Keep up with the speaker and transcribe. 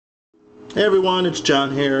Hey everyone, it's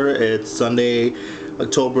John here. It's Sunday,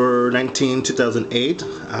 October 19, 2008.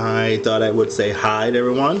 I thought I would say hi to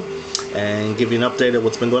everyone and give you an update of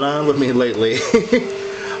what's been going on with me lately.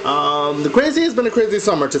 The crazy has been a crazy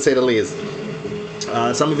summer to say the least.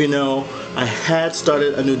 Some of you know I had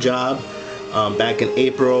started a new job back in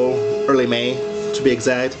April, early May to be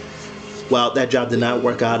exact. Well, that job did not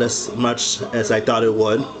work out as much as I thought it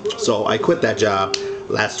would, so I quit that job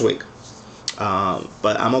last week.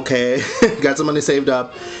 But I'm okay. Got some money saved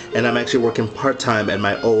up, and I'm actually working part-time at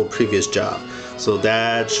my old previous job. So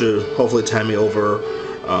that should hopefully tie me over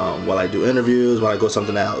while I do interviews, while I go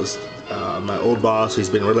something else. My old boss, he's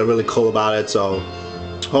been really cool about it, so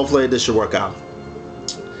hopefully this should work out.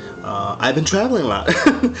 I've been traveling a lot.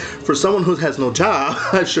 For someone who has no job,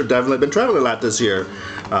 I should definitely been traveling a lot this year.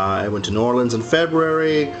 I went to New Orleans in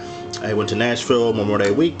February. I went to Nashville Memorial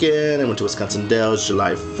Day weekend. I went to Wisconsin Dells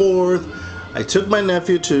July 4th. I took my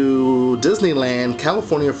nephew to Disneyland,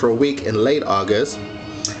 California for a week in late August.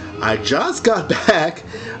 I just got back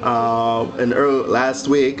last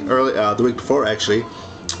week, the week before actually,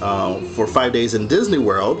 for 5 days in Disney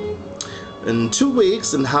World. In 2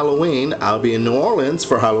 weeks in Halloween, I'll be in New Orleans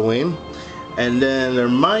for Halloween. And then there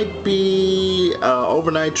might be an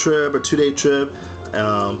overnight trip or 2-day trip,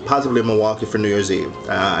 possibly Milwaukee for New Year's Eve.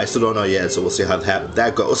 I still don't know yet, so we'll see how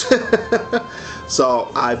that goes.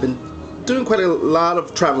 So I've been doing quite a lot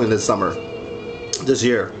of traveling this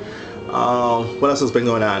year. What else has been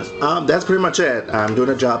going on? That's pretty much it. I'm doing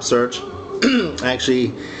a job search. I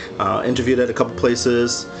actually interviewed at a couple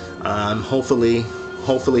places. I'm hopefully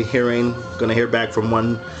gonna hear back from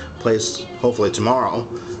one place hopefully tomorrow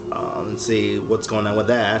and see what's going on with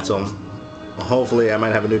that. So hopefully I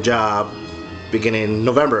might have a new job beginning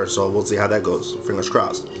November, so we'll see how that goes. Fingers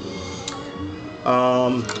crossed.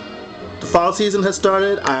 The fall season has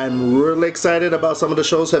started. I'm really excited about some of the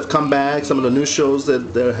shows that have come back, some of the new shows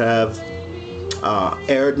that have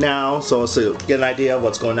aired now, so get an idea of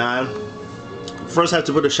what's going on. First I have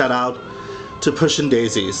to put a shout out to Pushin'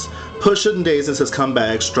 Daisies. Pushin' Daisies has come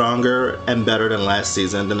back stronger and better than last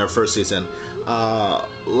season, than their first season.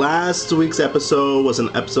 Last week's episode was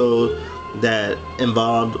an episode that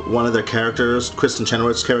involved one of their characters, Kristen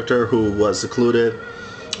Chenoweth's character, who was secluded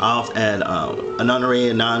off at a nunnery,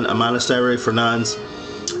 a monastery for nuns.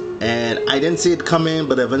 And I didn't see it coming,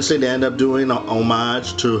 but eventually they ended up doing an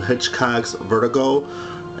homage to Hitchcock's Vertigo,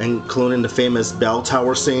 including the famous bell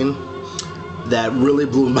tower scene. That really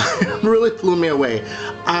blew me away.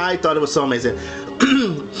 I thought it was so amazing.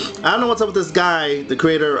 I don't know what's up with this guy, the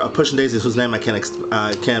creator of Pushin' Daisies, whose name I can't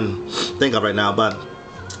think of right now, but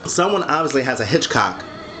someone obviously has a Hitchcock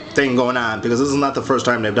thing going on, because this is not the first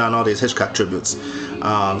time they've done all these Hitchcock tributes,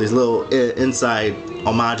 these little inside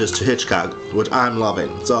homages to Hitchcock, which I'm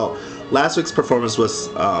loving. So last week's performance was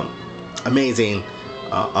amazing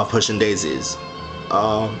of Pushin' Daisies.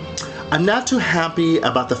 I'm not too happy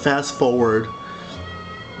about the fast forward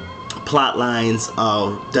plot lines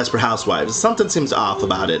of Desperate Housewives. Something seems off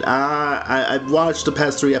about it. I've watched the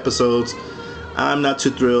past 3 episodes. I'm not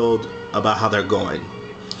too thrilled about how they're going.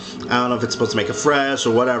 I don't know if it's supposed to make it fresh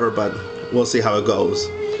or whatever, but we'll see how it goes.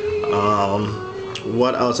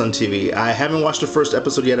 What else on TV? I haven't watched the first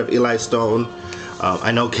episode yet of Eli Stone.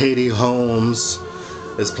 I know Katie Holmes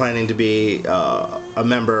is planning to be a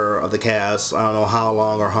member of the cast. I don't know how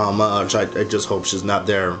long or how much. I just hope she's not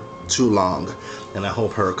there too long, and I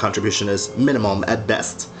hope her contribution is minimum at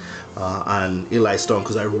best on Eli Stone,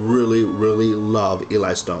 because I really love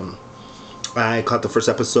Eli Stone. I caught the first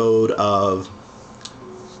episode of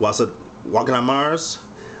Walking on Mars.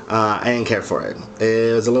 I didn't care for it.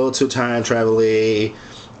 It was a little too time travel-y.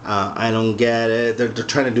 I don't get it. They're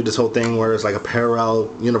trying to do this whole thing where it's like a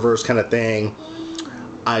parallel universe kind of thing.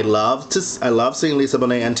 I love seeing Lisa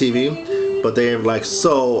Bonet on TV, but they're like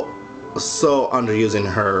so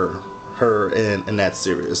underusing her in that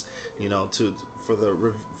series. You know, for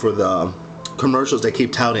the commercials they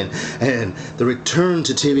keep touting, and the return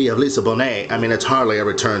to TV of Lisa Bonet. I mean, it's hardly a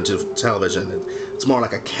return to television. It's more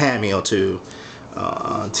like a cameo to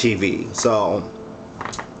TV. So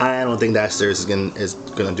I don't think that series is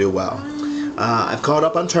gonna do well. I've caught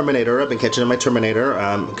up on Terminator. I've been catching up my Terminator.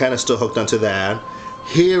 I'm kind of still hooked onto that.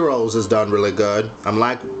 Heroes is done really good. I'm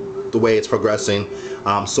like the way it's progressing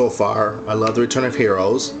so far. I love the return of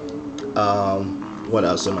Heroes. What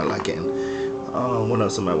else am I liking? What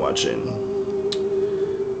else am I watching?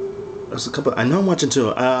 There's a couple. I know I'm watching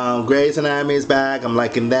too. Grey's Anatomy is back. I'm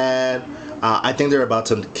liking that. I think they're about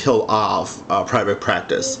to kill off Private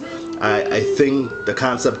Practice. I think the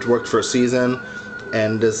concept worked for a season,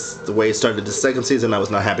 and the way it started the second season, I was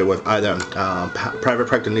not happy with either. Private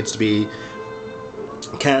Practice needs to be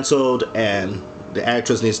canceled, and the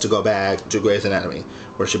actress needs to go back to Grey's Anatomy,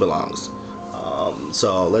 where she belongs.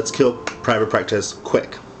 So let's kill Private Practice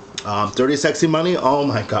quick. Dirty Sexy Money. Oh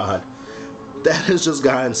my God, that has just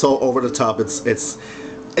gotten so over the top. It's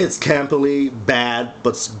campily bad,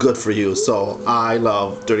 but it's good for you. So I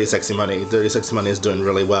love Dirty Sexy Money. Dirty Sexy Money is doing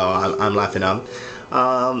really well. I'm laughing out.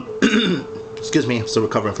 Excuse me, I'm still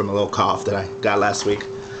recovering from a little cough that I got last week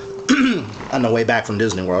on the way back from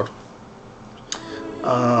Disney World.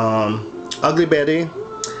 Ugly Betty.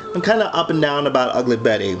 I'm kind of up and down about Ugly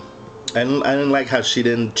Betty. I didn't like how she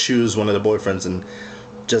didn't choose one of the boyfriends and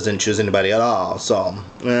just didn't choose anybody at all. So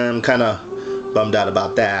I'm kind of bummed out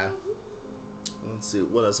about that. Let's see,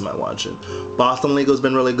 what else am I watching? Boston Legal's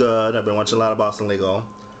been really good. I've been watching a lot of Boston Legal.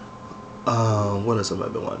 What else have I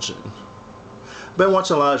been watching? I've been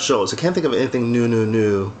watching a lot of shows. I can't think of anything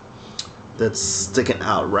new that's sticking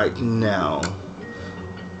out right now.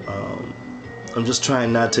 I'm just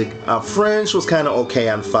trying not to... French was kind of okay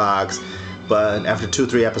on Fox, but after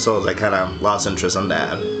 2-3 episodes, I kind of lost interest on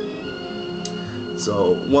that.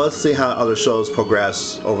 So let's see how other shows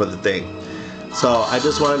progress over the thing. So I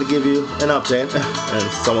just wanted to give you an update,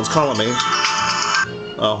 and someone's calling me.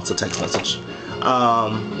 Oh, it's a text message.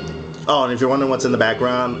 Oh, and if you're wondering what's in the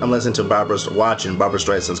background, I'm listening to Barbra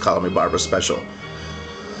Streisand's Calling Me Barbra special.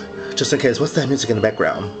 Just in case, what's that music in the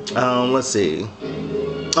background? Let's see.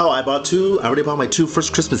 Oh, I already bought my 2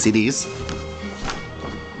 first Christmas CDs.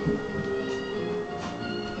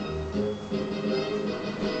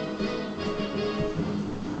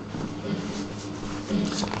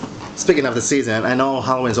 Speaking of the season, I know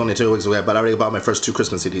Halloween's only 2 weeks away, but I already bought my first 2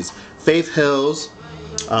 Christmas CDs. Faith Hill's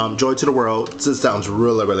Joy to the World. This sounds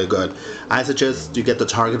really good. I suggest you get the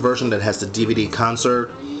Target version that has the DVD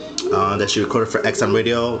concert that she recorded for XM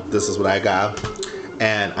Radio. This is what I got.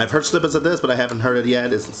 And I've heard snippets of this, but I haven't heard it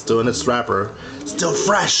yet. It's still in its wrapper. Still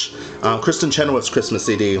fresh. Kristen Chenoweth's Christmas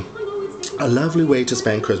CD. A lovely way to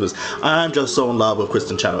spend Christmas. I'm just so in love with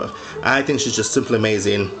Kristen Chenoweth. I think she's just simply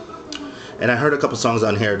amazing. And I heard a couple songs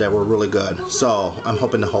on here that were really good. So I'm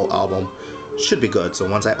hoping the whole album should be good. So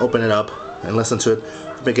once I open it up and listen to it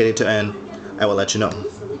from beginning to end, I will let you know.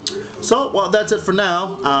 So, well, that's it for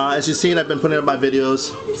now. As you've seen, I've been putting up my videos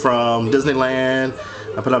from Disneyland.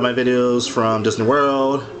 I put up my videos from Disney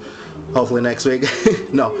World. Hopefully next week.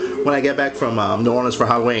 No, when I get back from New Orleans for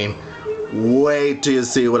Halloween, wait till you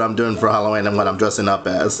see what I'm doing for Halloween and what I'm dressing up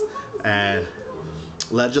as. And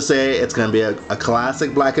let's just say it's going to be a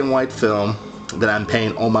classic black and white film that I'm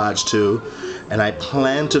paying homage to. And I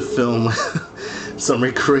plan to film some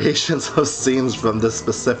recreations of scenes from this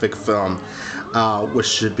specific film, which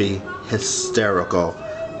should be hysterical,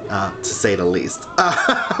 to say the least.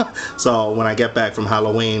 So when I get back from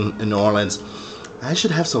Halloween in New Orleans, I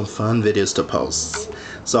should have some fun videos to post.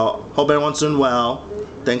 So hope everyone's doing well.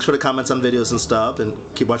 Thanks for the comments on videos and stuff, and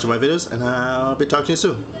keep watching my videos, and I'll be talking to you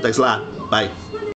soon. Thanks a lot. Bye.